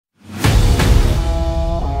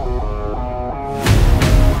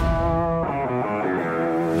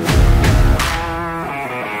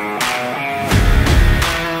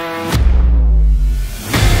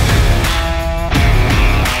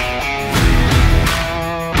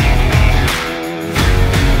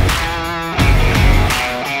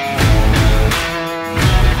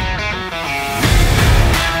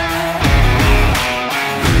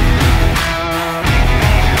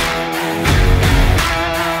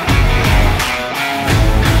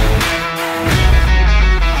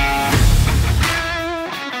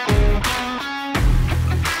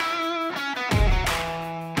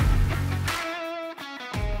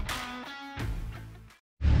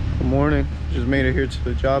just made it here to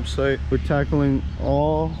the job site. We're tackling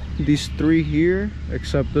all these 3 here,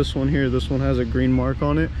 except this one here. This one has a green mark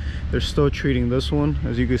on it. They're still treating this one.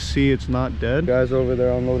 As you can see, it's not dead. Guys over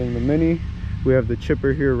there unloading the Mini. We have the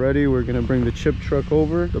chipper here ready. We're gonna bring the chip truck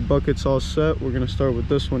over. The bucket's all set. We're gonna start with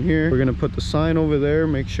this one here. We're gonna put the sign over there,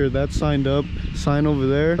 make sure that's signed up. Sign over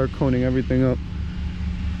there, start coning everything up.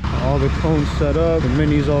 All the cones set up, the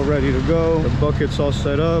Mini's all ready to go, the bucket's all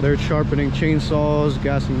set up. They're sharpening chainsaws,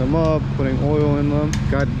 gassing them up, putting oil in them.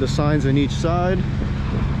 Got the signs on each side,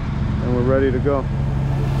 and we're ready to go.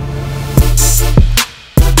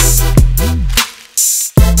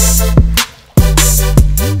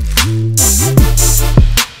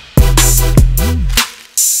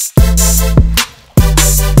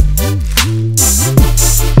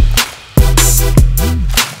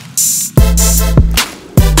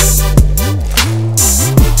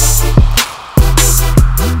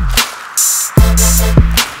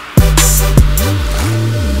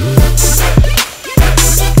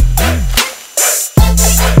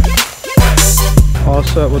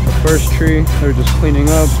 Set with the first tree. They're just cleaning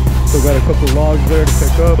up. Still got a couple logs there to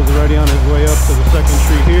pick up. He's already on his way up to the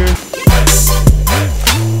second tree here.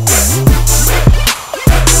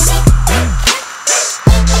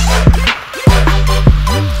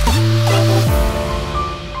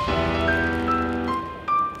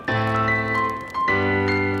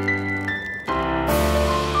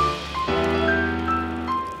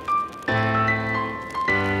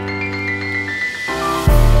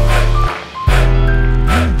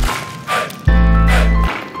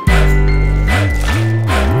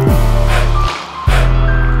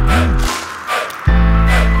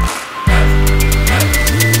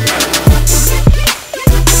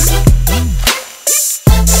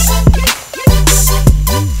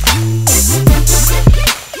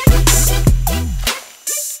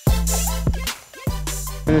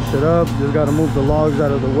 Finish it up, just got to move the logs out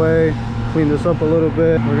of the way, clean this up a little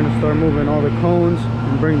bit. We're going to start moving all the cones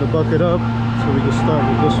and bring the bucket up so we can start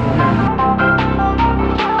with this one here.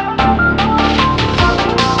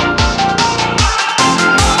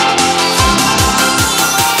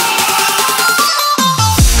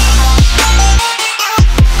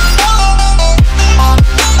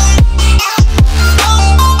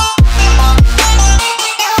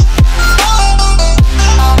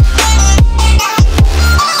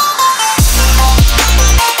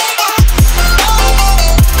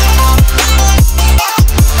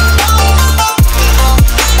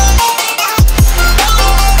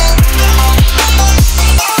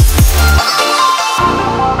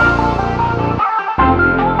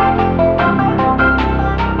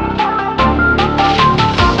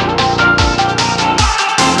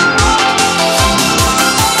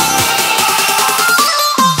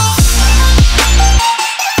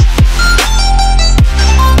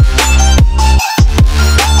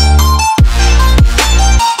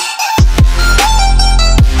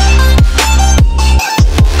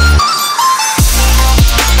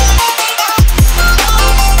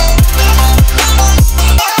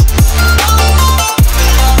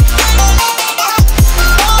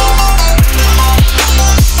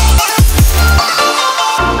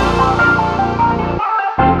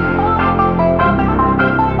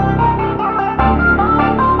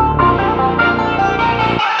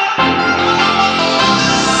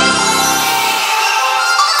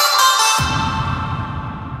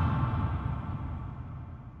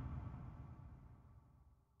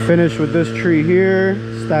 Finished with this tree here,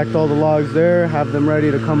 stacked all the logs there, have them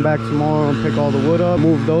ready to come back tomorrow and pick all the wood up.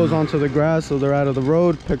 Move those onto the grass so they're out of the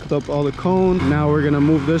road. Picked up all the cones. Now we're gonna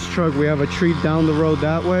move this truck. We have a tree down the road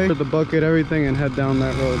that way. The bucket, everything, and head down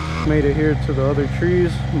that road. Made it here to the other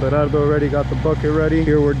trees. Berardo already got the bucket ready.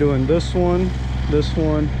 Here we're doing this one,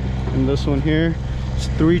 and this one here. It's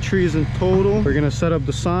 3 trees in total. We're gonna set up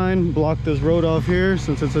the sign, block this road off here.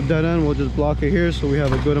 Since it's a dead end, we'll just block it here so we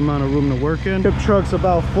have a good amount of room to work in. Chip truck's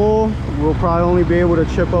about full. We'll probably only be able to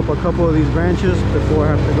chip up a couple of these branches before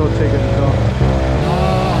I have to go take it off.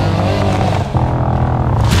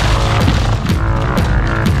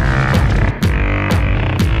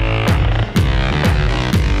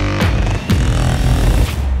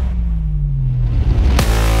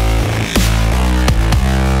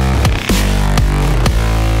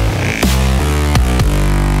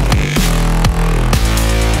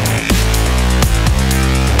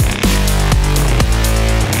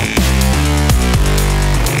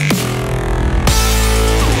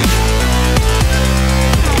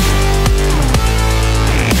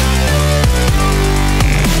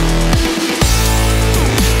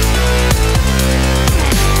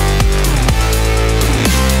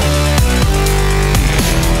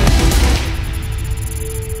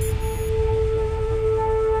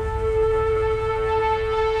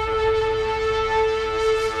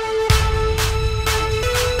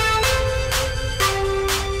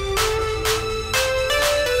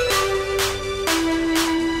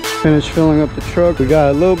 Finished filling up the truck. We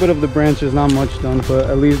got a little bit of the branches, not much done,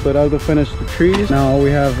 but at least Beraldo finished the trees. Now all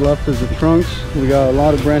we have left is the trunks. We got a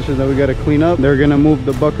lot of branches that we got to clean up. They're gonna move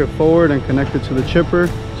the bucket forward and connect it to the chipper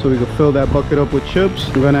so we can fill that bucket up with chips.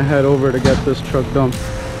 I'm gonna head over to get this truck dumped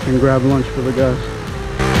and grab lunch for the guys.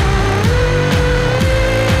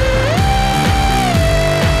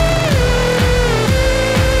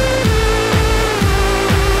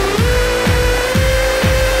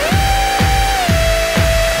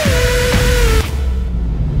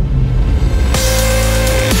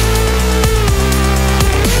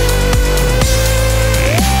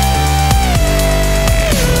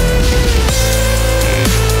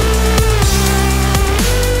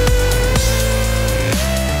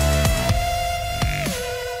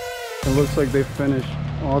 It looks like they finished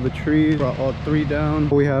all the trees, brought all 3 down.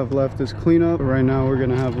 All we have left is cleanup. Right now we're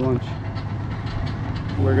gonna have lunch.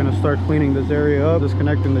 We're gonna start cleaning this area up,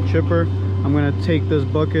 disconnecting the chipper. I'm gonna take this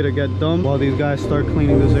bucket to get dumped while these guys start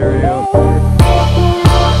cleaning this area up.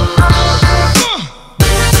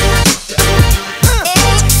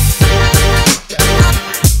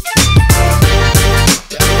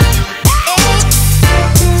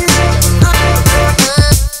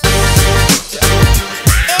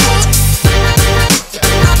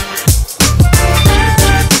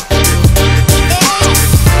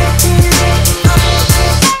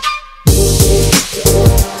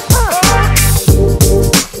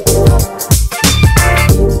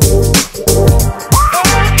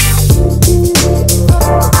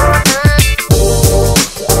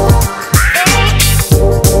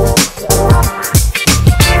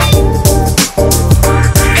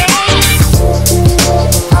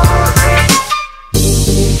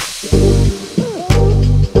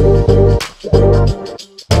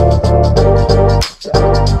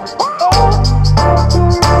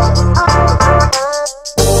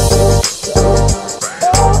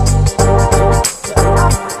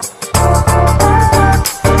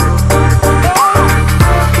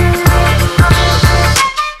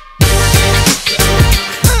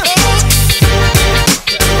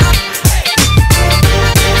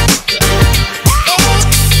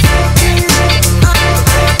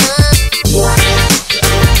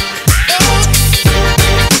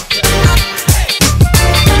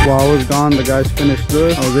 While I was gone, the guys finished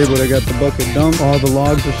this. I was able to get the bucket dumped. All the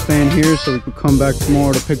logs are staying here so we could come back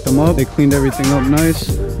tomorrow to pick them up. They cleaned everything up nice.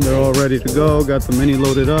 They're all ready to go. Got the mini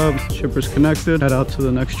loaded up, chippers connected. Head out to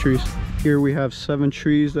the next trees. Here we have 7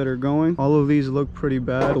 trees that are going. All of these look pretty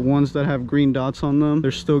bad. The ones that have green dots on them,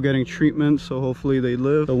 they're still getting treatment, so hopefully they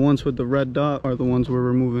live. The ones with the red dot are the ones we're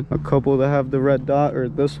removing. A couple that have the red dot are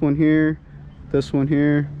this one here, this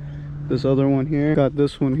other one here. Got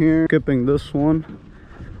this one here. Skipping this one.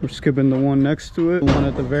 We're skipping the one next to it. The one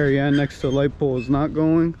at the very end next to the light pole is not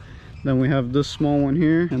going. Then we have this small one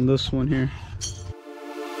here and this one here.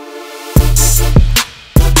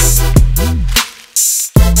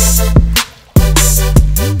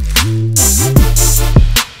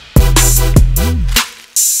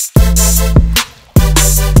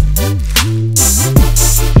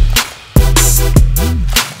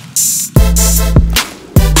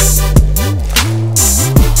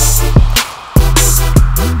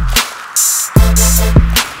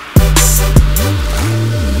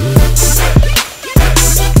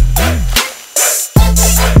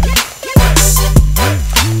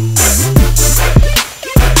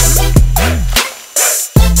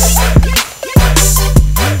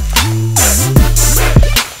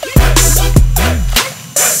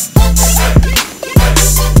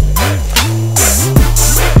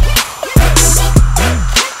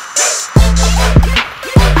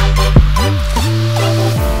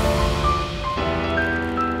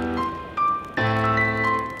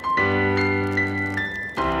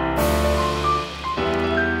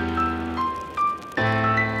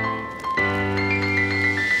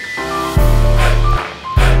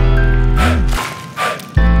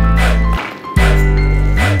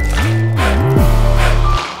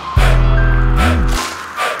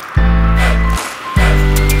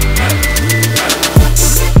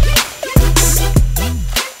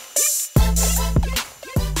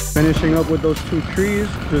 Finishing up with those 2 trees,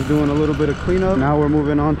 just doing a little bit of cleanup. Now we're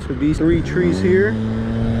moving on to these 3 trees here.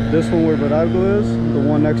 This one where Beraldo is, the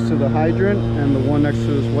one next to the hydrant, and the one next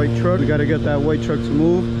to this white truck. We got to get that white truck to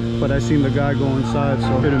move, but I seen the guy go inside,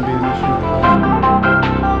 so it shouldn't be an issue.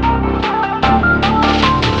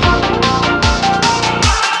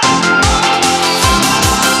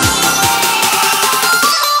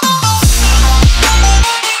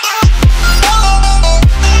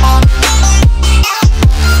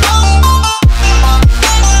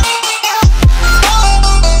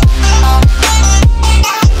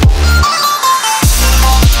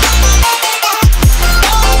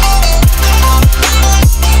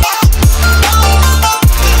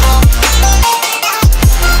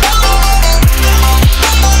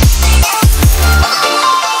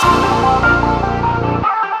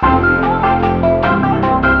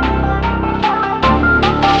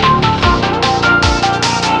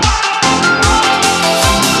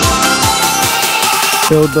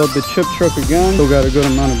 Filled up the chip truck again. Still got a good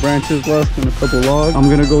amount of branches left and a couple logs. I'm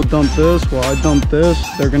gonna go dump this. While I dump this,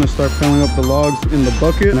 they're gonna start filling up the logs in the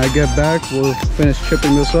bucket. When I get back, we'll finish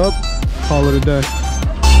chipping this up. Call it a day.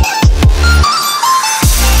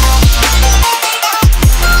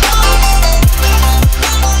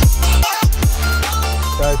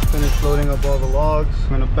 Guys, finished loading up all the logs. I'm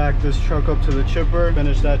gonna back this truck up to the chipper,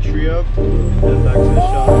 finish that tree up, and head back to the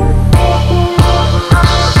shop.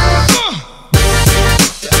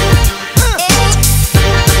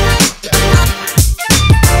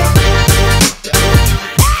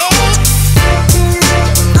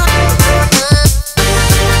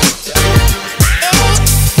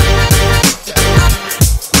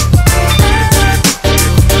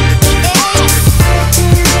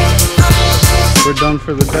 We're done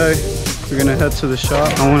for the day. We're gonna head to the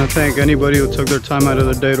shop. I want to thank anybody who took their time out of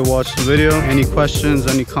their day to watch the video. Any questions,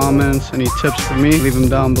 any comments, any tips for me, leave them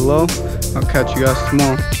down below. I'll catch you guys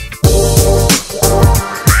tomorrow.